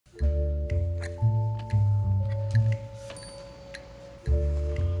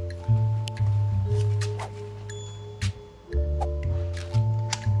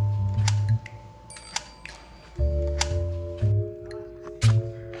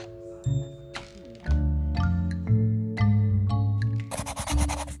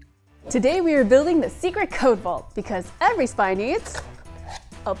Today we are building the secret code vault because every spy needs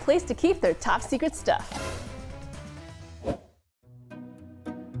a place to keep their top secret stuff.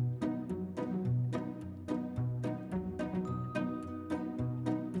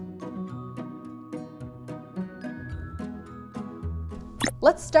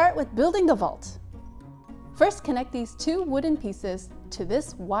 Let's start with building the vault. First, connect these two wooden pieces to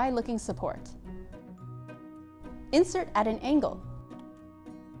this Y-looking support. Insert at an angle.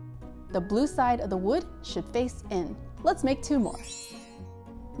 The blue side of the wood should face in. Let's make two more.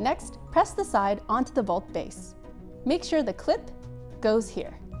 Next, press the side onto the vault base. Make sure the clip goes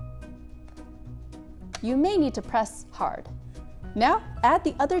here. You may need to press hard. Now, add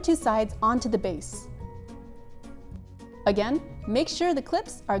the other two sides onto the base. Again, make sure the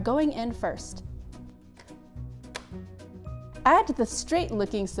clips are going in first. Add the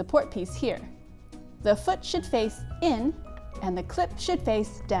straight-looking support piece here. The foot should face in, and the clip should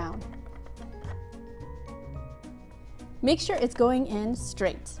face down. Make sure it's going in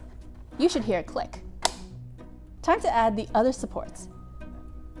straight. You should hear a click. Time to add the other supports.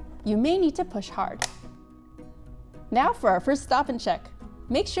 You may need to push hard. Now for our first stop and check.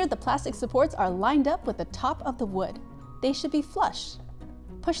 Make sure the plastic supports are lined up with the top of the wood. They should be flush.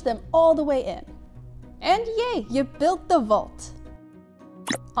 Push them all the way in. And yay, you built the vault!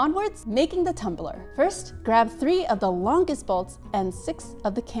 Onwards, making the tumbler. First, grab 3 of the longest bolts and 6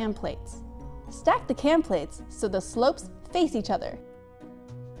 of the cam plates. Stack the cam plates so the slopes face each other.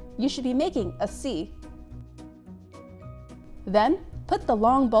 You should be making a C. Then, put the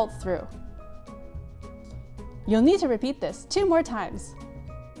long bolt through. You'll need to repeat this 2 more times.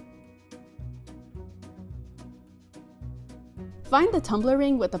 Find the tumbler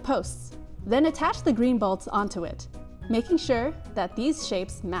ring with the posts. Then attach the green bolts onto it, making sure that these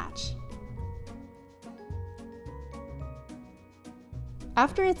shapes match.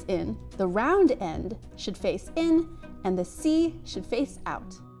 After it's in, the round end should face in and the C should face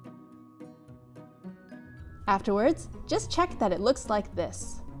out. Afterwards, just check that it looks like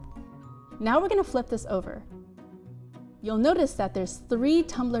this. Now we're going to flip this over. You'll notice that there's 3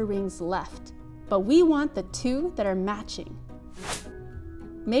 tumbler rings left, but we want the 2 that are matching.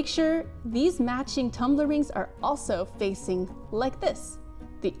 Make sure these matching tumbler rings are also facing like this.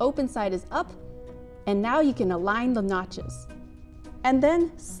 The open side is up, and now you can align the notches. And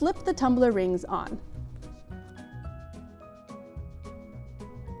then slip the tumbler rings on.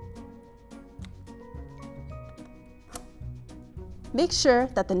 Make sure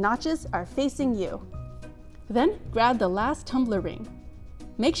that the notches are facing you. Then grab the last tumbler ring.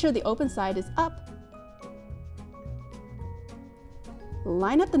 Make sure the open side is up.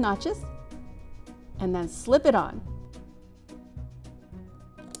 Line up the notches, and then slip it on.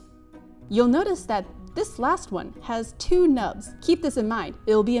 You'll notice that this last one has 2 nubs. Keep this in mind,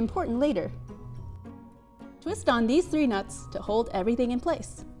 it'll be important later. Twist on these 3 nuts to hold everything in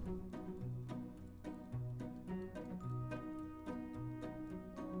place.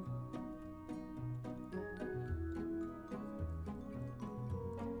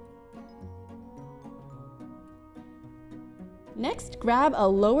 Next, grab a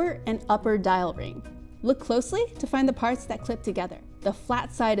lower and upper dial ring. Look closely to find the parts that clip together. The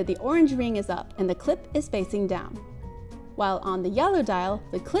flat side of the orange ring is up and the clip is facing down. While on the yellow dial,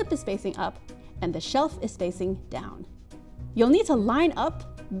 the clip is facing up and the shelf is facing down. You'll need to line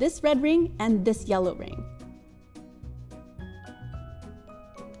up this red ring and this yellow ring.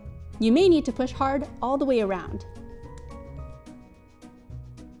 You may need to push hard all the way around.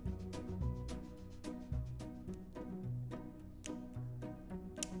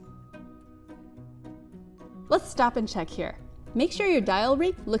 Let's stop and check here. Make sure your dial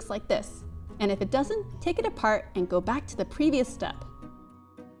ring looks like this, and if it doesn't, take it apart and go back to the previous step.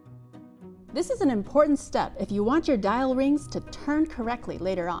 This is an important step if you want your dial rings to turn correctly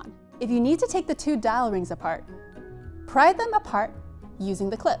later on. If you need to take the 2 dial rings apart, pry them apart using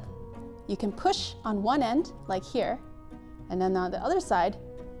the clip. You can push on one end, like here, and then on the other side,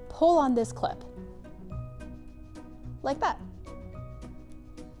 pull on this clip, like that.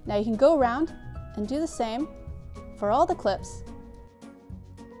 Now you can go around and do the same for all the clips.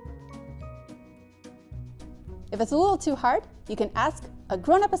 If it's a little too hard, you can ask a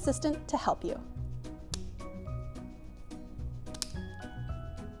grown-up assistant to help you.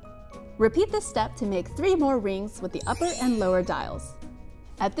 Repeat this step to make 3 more rings with the upper and lower dials.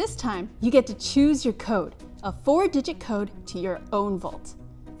 At this time, you get to choose your code, a 4-digit code to your own vault.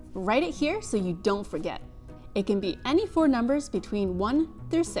 Write it here so you don't forget. It can be any 4 numbers between 1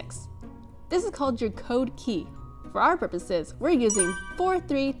 through 6. This is called your code key. For our purposes, we're using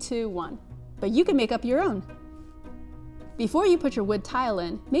 4321, but you can make up your own. Before you put your wood tile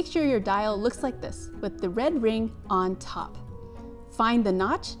in, make sure your dial looks like this, with the red ring on top. Find the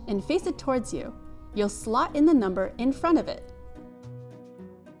notch and face it towards you. You'll slot in the number in front of it.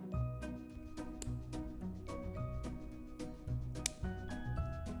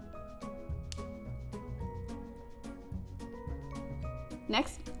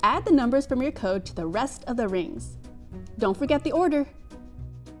 Next, add the numbers from your code to the rest of the rings. Don't forget the order.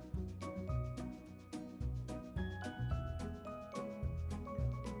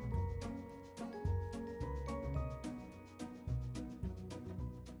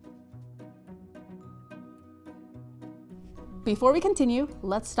 Before we continue,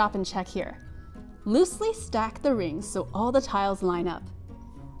 let's stop and check here. Loosely stack the rings so all the tiles line up.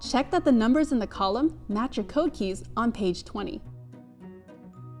 Check that the numbers in the column match your code keys on page 20.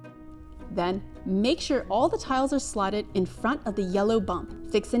 Then, make sure all the tiles are slotted in front of the yellow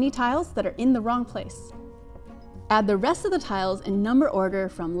bump. Fix any tiles that are in the wrong place. Add the rest of the tiles in number order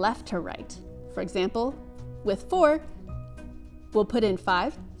from left to right. For example, with 4, we'll put in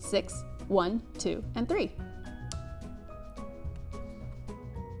 5, 6, 1, 2, and 3.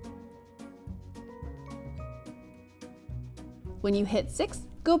 When you hit 6,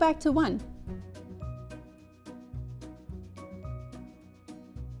 go back to 1.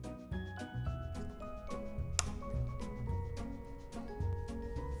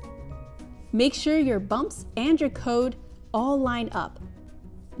 Make sure your bumps and your code all line up.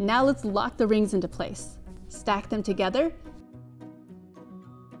 Now let's lock the rings into place. Stack them together,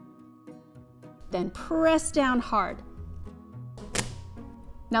 then press down hard.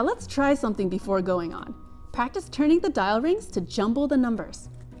 Now let's try something before going on. Practice turning the dial rings to jumble the numbers.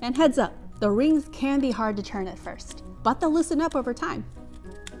 And heads up, the rings can be hard to turn at first, but they'll loosen up over time.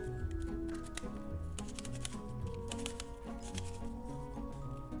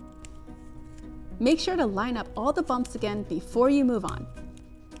 Make sure to line up all the bumps again before you move on.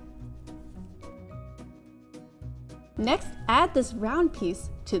 Next, add this round piece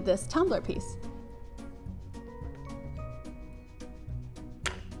to this tumbler piece.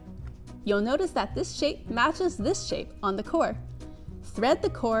 You'll notice that this shape matches this shape on the core. Thread the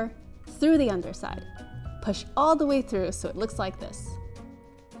core through the underside. Push all the way through so it looks like this.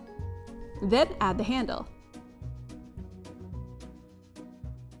 Then add the handle.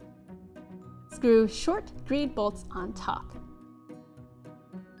 Screw short green bolts on top.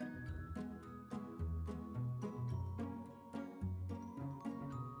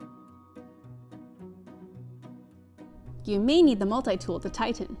 You may need the multi-tool to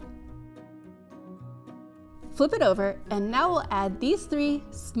tighten. Flip it over, and now we'll add these 3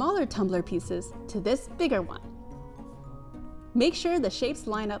 smaller tumbler pieces to this bigger one. Make sure the shapes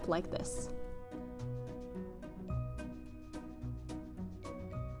line up like this.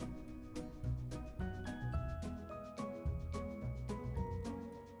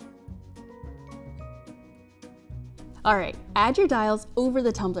 All right, add your dials over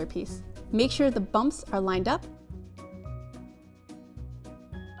the tumbler piece. Make sure the bumps are lined up.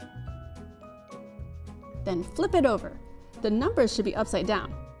 Then flip it over. The numbers should be upside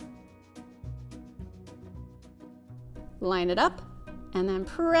down. Line it up, and then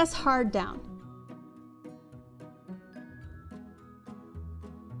press hard down.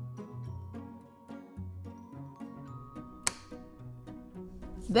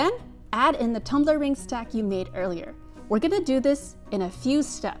 Then add in the tumbler ring stack you made earlier. We're gonna do this in a few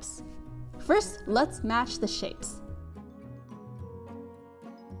steps. First, let's match the shapes.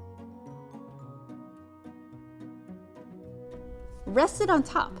 Rest it on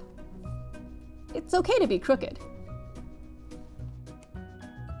top. It's okay to be crooked.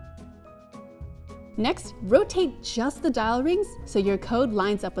 Next, rotate just the dial rings so your code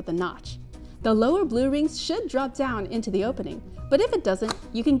lines up with the notch. The lower blue rings should drop down into the opening, but if it doesn't,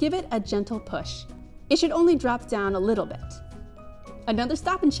 you can give it a gentle push. It should only drop down a little bit. Another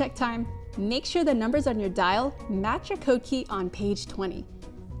stop and check time. Make sure the numbers on your dial match your code key on page 20.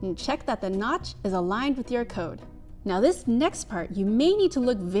 And check that the notch is aligned with your code. Now this next part, you may need to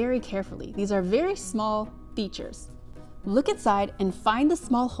look very carefully. These are very small features. Look inside and find the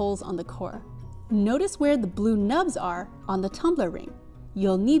small holes on the core. Notice where the blue nubs are on the tumbler ring.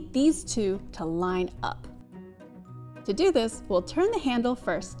 You'll need these 2 to line up. To do this, we'll turn the handle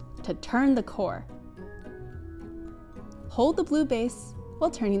first to turn the core. Hold the blue base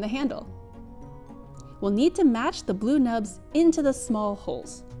while turning the handle. We'll need to match the blue nubs into the small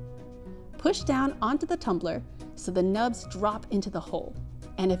holes. Push down onto the tumbler so the nubs drop into the hole.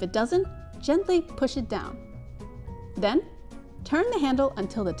 And if it doesn't, gently push it down. Then, turn the handle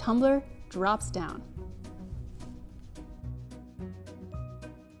until the tumbler drops down.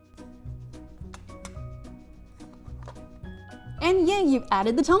 And yay, you've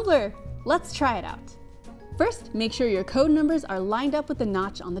added the tumbler! Let's try it out. First, make sure your code numbers are lined up with the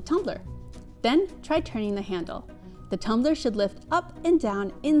notch on the tumbler. Then, try turning the handle. The tumbler should lift up and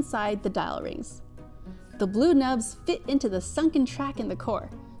down inside the dial rings. The blue nubs fit into the sunken track in the core,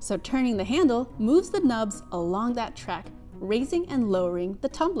 so turning the handle moves the nubs along that track, raising and lowering the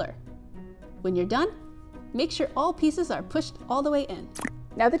tumbler. When you're done, make sure all pieces are pushed all the way in.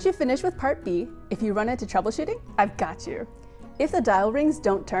 Now that you've finished with part B, if you run into troubleshooting, I've got you. If the dial rings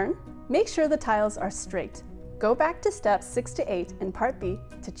don't turn, make sure the tiles are straight. Go back to steps 6 to 8 in part B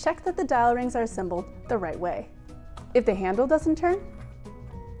to check that the dial rings are assembled the right way. If the handle doesn't turn,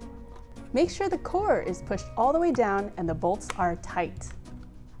 make sure the core is pushed all the way down and the bolts are tight.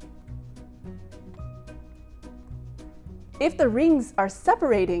 If the rings are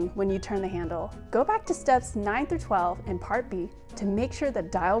separating when you turn the handle, go back to steps 9 through 12 in part B to make sure the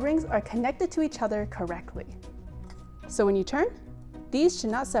dial rings are connected to each other correctly. So when you turn, these should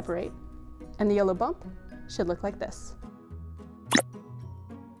not separate, and the yellow bump should look like this.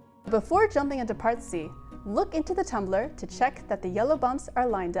 Before jumping into part C, look into the tumbler to check that the yellow bumps are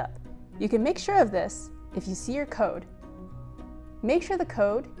lined up. You can make sure of this if you see your code. Make sure the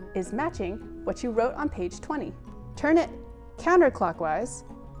code is matching what you wrote on page 20. Turn it counterclockwise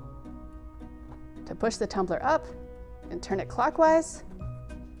to push the tumbler up, and turn it clockwise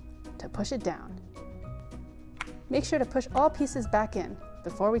to push it down. Make sure to push all pieces back in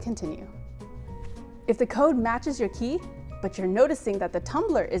before we continue. If the code matches your key, but you're noticing that the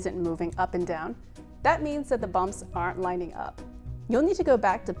tumbler isn't moving up and down, that means that the bumps aren't lining up. You'll need to go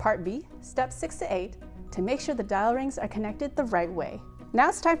back to part B, steps 6 to 8, to make sure the dial rings are connected the right way. Now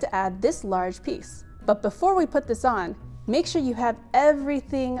it's time to add this large piece. But before we put this on, make sure you have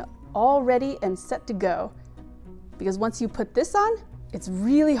everything all ready and set to go. Because once you put this on, it's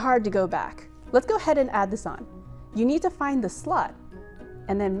really hard to go back. Let's go ahead and add this on. You need to find the slot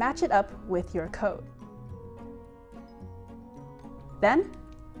and then match it up with your code. Then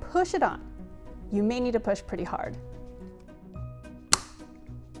push it on. You may need to push pretty hard.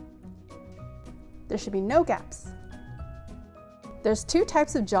 There should be no gaps. There's two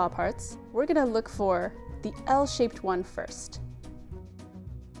types of jaw parts. We're gonna look for the L-shaped one first.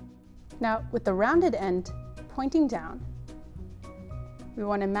 Now, with the rounded end pointing down, we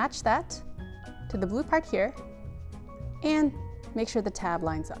want to match that to the blue part here and make sure the tab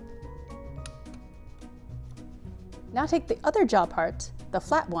lines up. Now take the other jaw part, the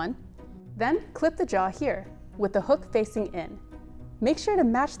flat one, then clip the jaw here with the hook facing in. Make sure to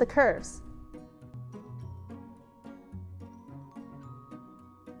match the curves.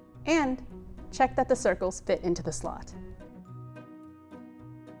 And check that the circles fit into the slot.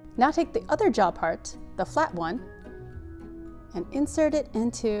 Now take the other jaw part, the flat one, and insert it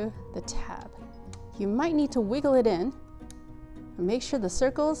into the tab. You might need to wiggle it in and make sure the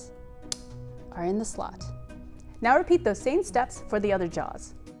circles are in the slot. Now repeat those same steps for the other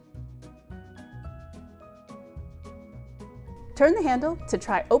jaws. Turn the handle to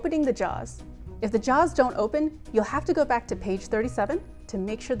try opening the jaws. If the jaws don't open, you'll have to go back to page 37 to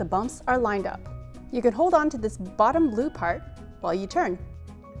make sure the bumps are lined up. You can hold on to this bottom blue part while you turn.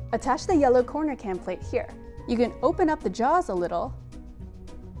 Attach the yellow corner cam plate here. You can open up the jaws a little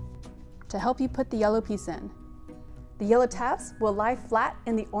to help you put the yellow piece in. The yellow tabs will lie flat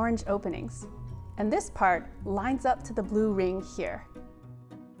in the orange openings, and this part lines up to the blue ring here.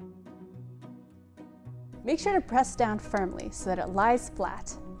 Make sure to press down firmly so that it lies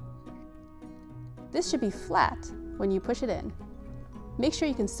flat. This should be flat when you push it in. Make sure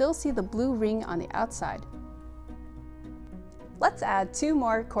you can still see the blue ring on the outside. Let's add 2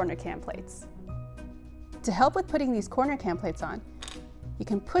 more corner cam plates. To help with putting these corner cam plates on, you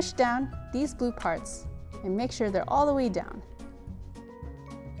can push down these blue parts and make sure they're all the way down.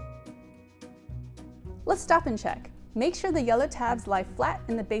 Let's stop and check. Make sure the yellow tabs lie flat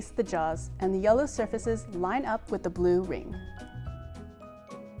in the base of the jaws and the yellow surfaces line up with the blue ring.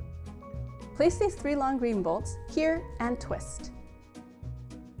 Place these 3 long green bolts here and twist.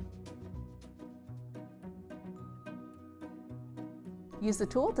 Use the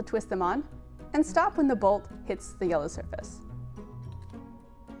tool to twist them on and stop when the bolt hits the yellow surface.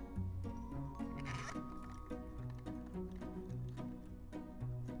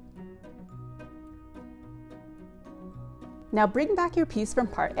 Now bring back your piece from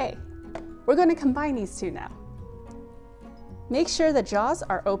part A. We're going to combine these two now. Make sure the jaws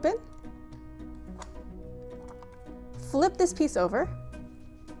are open. Flip this piece over.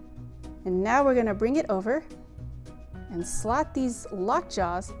 And now we're going to bring it over and slot these lock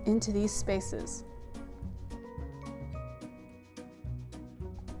jaws into these spaces.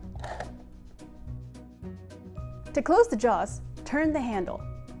 To close the jaws, turn the handle.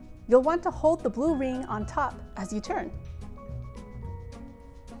 You'll want to hold the blue ring on top as you turn.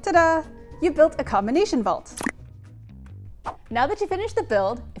 Ta-da! You built a combination vault. Now that you finished the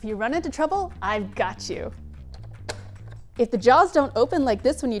build, if you run into trouble, I've got you. If the jaws don't open like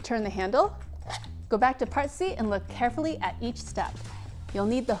this when you turn the handle, go back to part C and look carefully at each step. You'll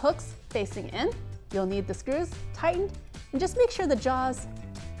need the hooks facing in, you'll need the screws tightened, and just make sure the jaws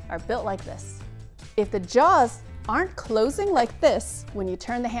are built like this. If the jaws aren't closing like this when you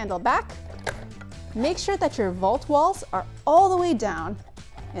turn the handle back, make sure that your vault walls are all the way down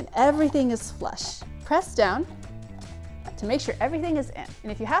and everything is flush. Press down to make sure everything is in.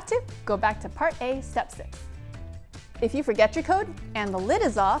 And if you have to, go back to part A, step 6. If you forget your code and the lid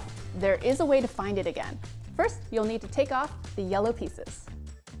is off, there is a way to find it again. First, you'll need to take off the yellow pieces.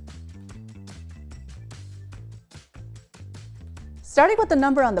 Starting with the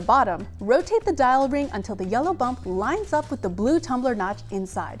number on the bottom, rotate the dial ring until the yellow bump lines up with the blue tumbler notch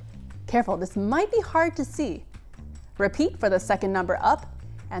inside. Careful, this might be hard to see. Repeat for the second number up,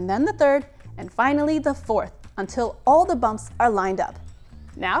 and then the third, and finally the fourth, until all the bumps are lined up.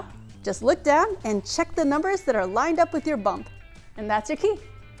 Now, just look down and check the numbers that are lined up with your bump. And that's your key.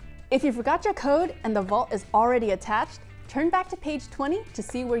 If you forgot your code and the vault is already attached, turn back to page 20 to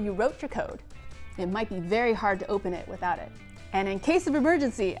see where you wrote your code. It might be very hard to open it without it. And in case of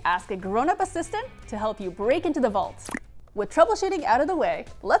emergency, ask a grown-up assistant to help you break into the vault. With troubleshooting out of the way,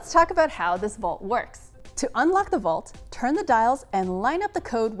 let's talk about how this vault works. To unlock the vault, turn the dials and line up the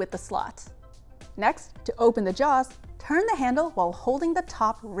code with the slot. Next, to open the jaws, turn the handle while holding the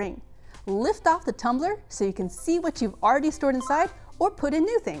top ring. Lift off the tumbler so you can see what you've already stored inside or put in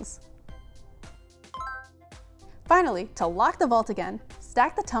new things. Finally, to lock the vault again,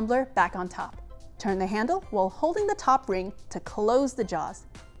 stack the tumbler back on top. Turn the handle while holding the top ring to close the jaws.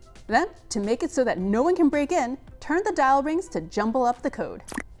 Then, to make it so that no one can break in, turn the dial rings to jumble up the code.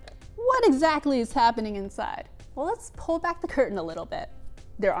 What exactly is happening inside? Well, let's pull back the curtain a little bit.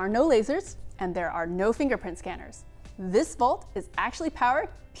 There are no lasers and there are no fingerprint scanners. This vault is actually powered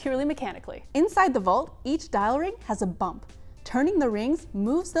purely mechanically. Inside the vault, each dial ring has a bump. Turning the rings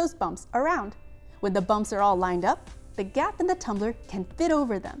moves those bumps around. When the bumps are all lined up, the gap in the tumbler can fit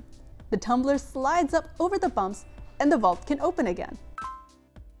over them. The tumbler slides up over the bumps and the vault can open again.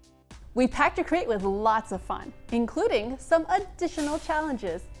 We packed your crate with lots of fun, including some additional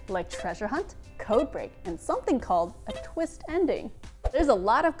challenges like treasure hunt, code break, and something called a twist ending. There's a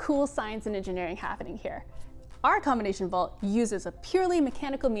lot of cool science and engineering happening here. Our combination vault uses a purely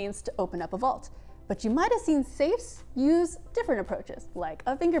mechanical means to open up a vault, but you might have seen safes use different approaches, like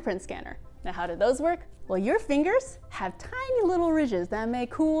a fingerprint scanner. Now, how do those work? Well, your fingers have tiny little ridges that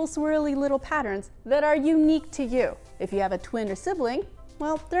make cool, swirly little patterns that are unique to you. If you have a twin or sibling,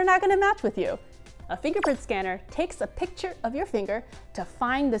 well, they're not going to match with you. A fingerprint scanner takes a picture of your finger to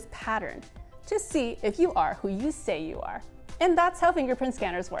find this pattern, to see if you are who you say you are. And that's how fingerprint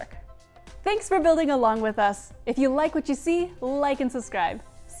scanners work. Thanks for building along with us. If you like what you see, like and subscribe.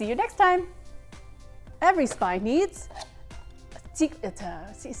 See you next time. Every spy needs a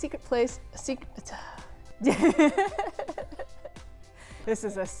secret place, a secret. This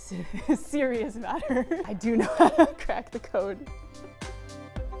is a serious matter. I do know how to crack the code.